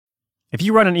If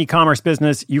you run an e-commerce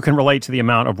business, you can relate to the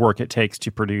amount of work it takes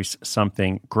to produce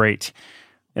something great.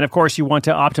 And of course, you want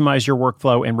to optimize your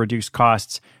workflow and reduce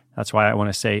costs. That's why I want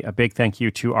to say a big thank you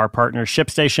to our partner,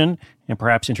 ShipStation, and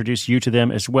perhaps introduce you to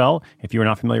them as well. If you are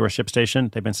not familiar with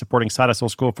ShipStation, they've been supporting Side Hustle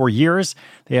School for years.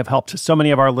 They have helped so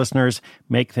many of our listeners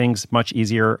make things much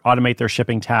easier, automate their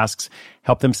shipping tasks,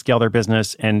 help them scale their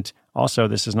business, and also,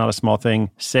 this is not a small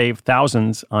thing, save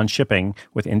thousands on shipping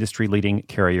with industry-leading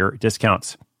carrier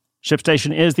discounts.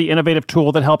 ShipStation is the innovative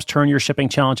tool that helps turn your shipping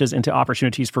challenges into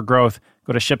opportunities for growth.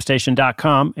 Go to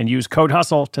ShipStation.com and use code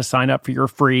HUSTLE to sign up for your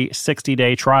free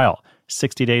 60-day trial.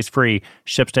 60 days free.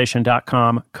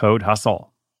 ShipStation.com, code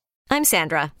HUSTLE. I'm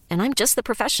Sandra, and I'm just the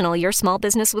professional your small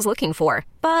business was looking for.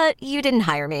 But you didn't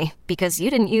hire me because you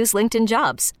didn't use LinkedIn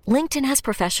Jobs. LinkedIn has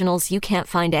professionals you can't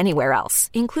find anywhere else,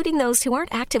 including those who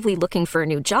aren't actively looking for a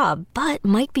new job, but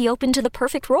might be open to the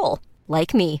perfect role,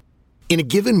 like me. In a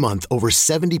given month, over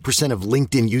 70% of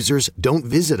LinkedIn users don't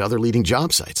visit other leading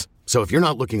job sites. So if you're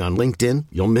not looking on LinkedIn,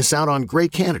 you'll miss out on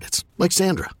great candidates like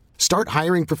Sandra. Start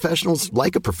hiring professionals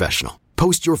like a professional.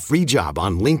 Post your free job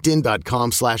on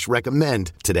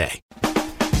linkedin.com/recommend today.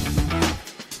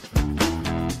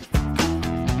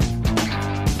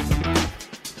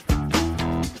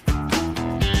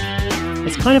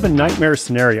 It's kind of a nightmare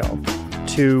scenario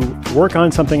to work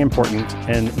on something important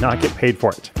and not get paid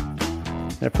for it.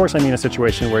 And of course, I mean a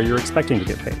situation where you're expecting to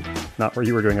get paid, not where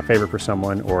you were doing a favor for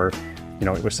someone or,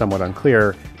 it was somewhat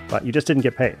unclear, but you just didn't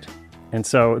get paid. And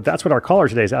so that's what our caller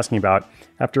today is asking about.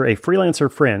 After a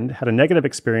freelancer friend had a negative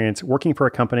experience working for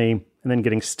a company and then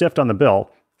getting stiffed on the bill,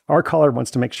 our caller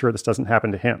wants to make sure this doesn't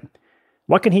happen to him.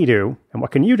 What can he do and what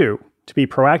can you do to be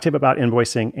proactive about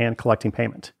invoicing and collecting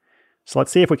payment? So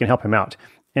let's see if we can help him out.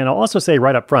 And I'll also say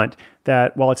right up front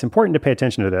that while it's important to pay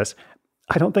attention to this,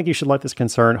 I don't think you should let this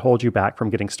concern hold you back from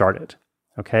getting started,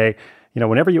 okay?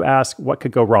 Whenever you ask what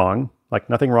could go wrong, like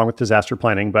nothing wrong with disaster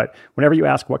planning, but whenever you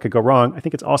ask what could go wrong, I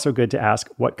think it's also good to ask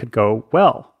what could go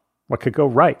well, what could go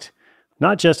right.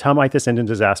 Not just how might this end in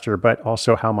disaster, but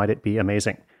also how might it be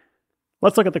amazing.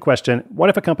 Let's look at the question, what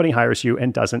if a company hires you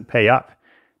and doesn't pay up?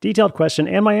 Detailed question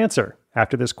and my answer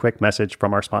after this quick message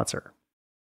from our sponsor.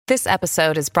 This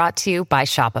episode is brought to you by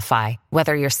Shopify.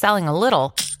 Whether you're selling a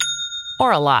little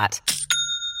or a lot,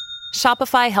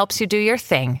 Shopify helps you do your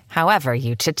thing, however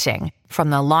you cha-ching. From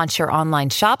the launch your online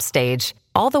shop stage,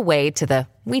 all the way to the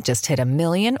we just hit 1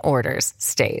 million orders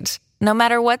stage. No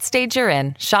matter what stage you're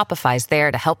in, Shopify's there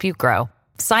to help you grow.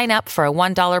 Sign up for a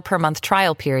 $1 per month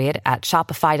trial period at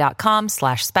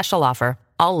shopify.com/special offer,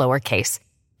 all lowercase.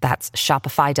 That's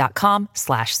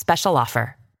shopify.com/special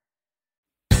offer.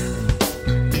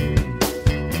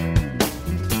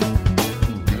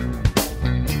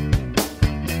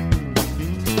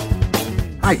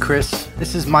 Hi Chris,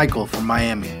 this is Michael from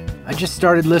Miami. I just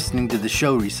started listening to the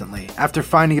show recently after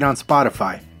finding it on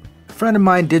Spotify. A friend of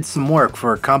mine did some work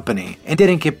for a company and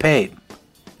didn't get paid.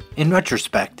 In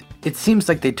retrospect, it seems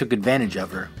like they took advantage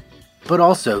of her. But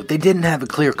also, they didn't have a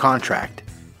clear contract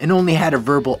and only had a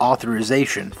verbal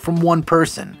authorization from one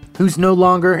person who's no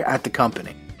longer at the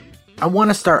company. I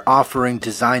want to start offering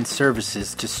design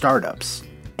services to startups,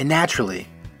 and naturally,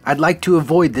 I'd like to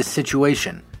avoid this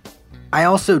situation. I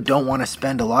also don't want to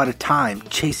spend a lot of time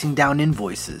chasing down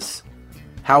invoices.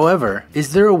 However,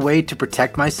 is there a way to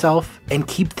protect myself and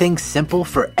keep things simple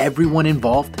for everyone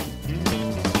involved?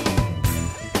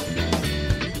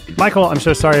 Michael, I'm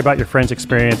so sorry about your friend's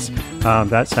experience.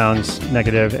 That sounds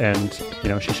negative and,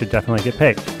 she should definitely get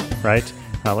paid, right?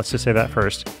 Let's just say that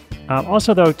first.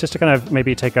 Also, though, just to kind of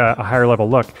maybe take a higher level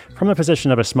look, from the position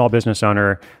of a small business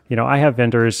owner, I have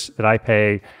vendors that I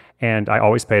pay and I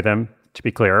always pay them, to be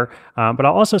clear. But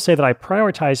I'll also say that I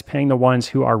prioritize paying the ones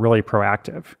who are really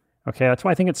proactive. Okay, that's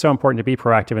why I think it's so important to be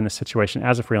proactive in this situation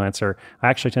as a freelancer. I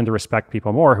actually tend to respect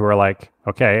people more who are like,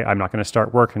 okay, I'm not going to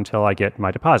start work until I get my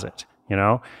deposit,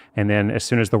 and then as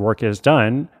soon as the work is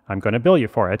done, I'm going to bill you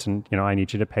for it. And, I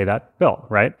need you to pay that bill,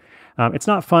 right? It's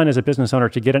not fun as a business owner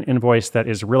to get an invoice that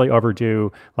is really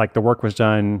overdue, like the work was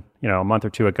done, a month or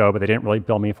two ago, but they didn't really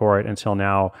bill me for it until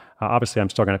now. Obviously, I'm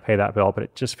still going to pay that bill, but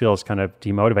it just feels kind of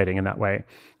demotivating in that way.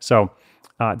 So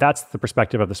that's the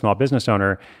perspective of the small business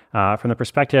owner. From the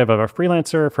perspective of a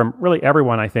freelancer, from really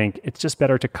everyone, I think it's just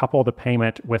better to couple the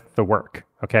payment with the work.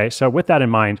 Okay, so with that in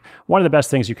mind, one of the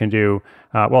best things you can do,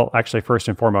 actually, first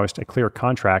and foremost, a clear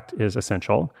contract is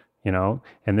essential.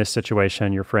 In this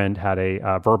situation, your friend had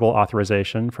a verbal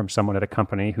authorization from someone at a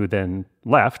company who then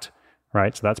left,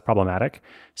 right? So that's problematic.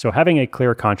 So having a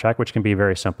clear contract, which can be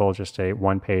very simple, just a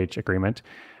one-page agreement,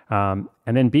 and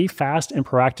then be fast and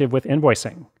proactive with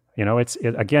invoicing.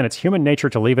 Again, it's human nature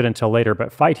to leave it until later,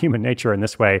 but fight human nature in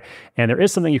this way. And there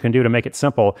is something you can do to make it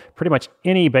simple. Pretty much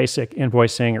any basic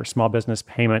invoicing or small business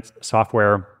payment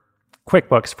software,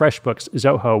 QuickBooks, FreshBooks,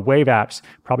 Zoho, Wave Apps,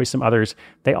 probably some others,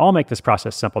 they all make this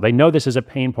process simple. They know this is a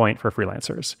pain point for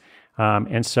freelancers.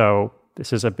 And so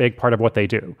this is a big part of what they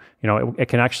do. It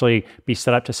can actually be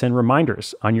set up to send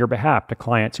reminders on your behalf to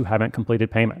clients who haven't completed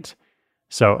payment.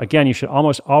 So again, you should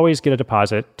almost always get a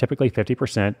deposit, typically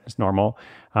 50% is normal,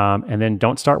 and then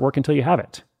don't start work until you have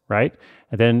it, right?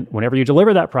 And then whenever you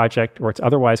deliver that project or it's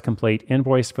otherwise complete,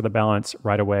 invoice for the balance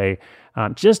right away.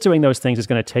 Just doing those things is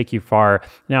going to take you far.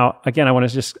 Now, again, I want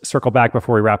to just circle back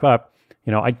before we wrap up.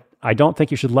 I don't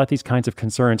think you should let these kinds of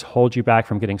concerns hold you back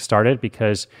from getting started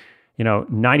because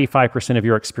 95% of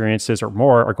your experiences or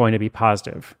more are going to be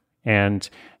positive. And,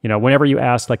 whenever you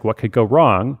ask what could go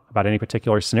wrong about any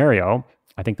particular scenario,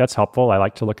 I think that's helpful. I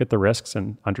like to look at the risks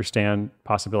and understand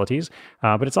possibilities.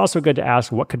 But it's also good to ask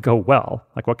what could go well,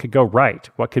 what could go right,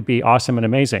 what could be awesome and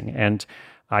amazing. And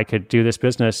I could do this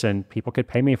business and people could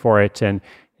pay me for it. And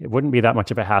it wouldn't be that much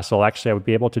of a hassle. Actually, I would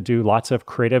be able to do lots of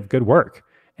creative, good work.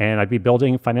 And I'd be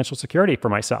building financial security for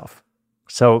myself.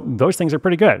 So those things are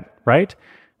pretty good, right?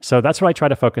 So that's what I try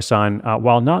to focus on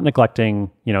while not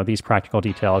neglecting, these practical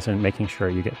details and making sure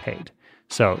you get paid.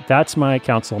 So that's my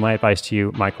counsel, my advice to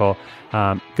you, Michael.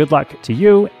 Good luck to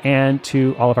you and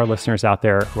to all of our listeners out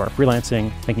there who are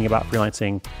freelancing, thinking about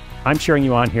freelancing. I'm cheering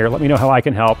you on here. Let me know how I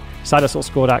can help.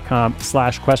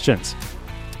 SideHustleSchool.com/questions.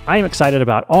 I am excited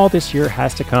about all this year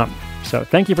has to come. So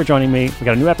thank you for joining me. We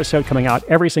got a new episode coming out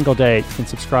every single day. You can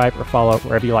subscribe or follow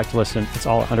wherever you like to listen. It's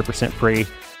all 100% free.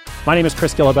 My name is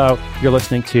Chris Guillebeau. You're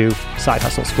listening to Side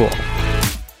Hustle School.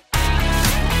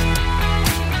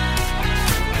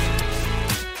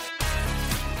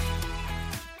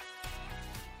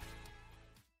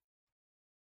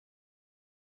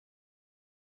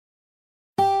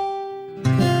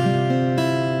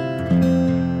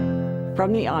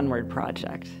 From the Onward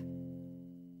Project.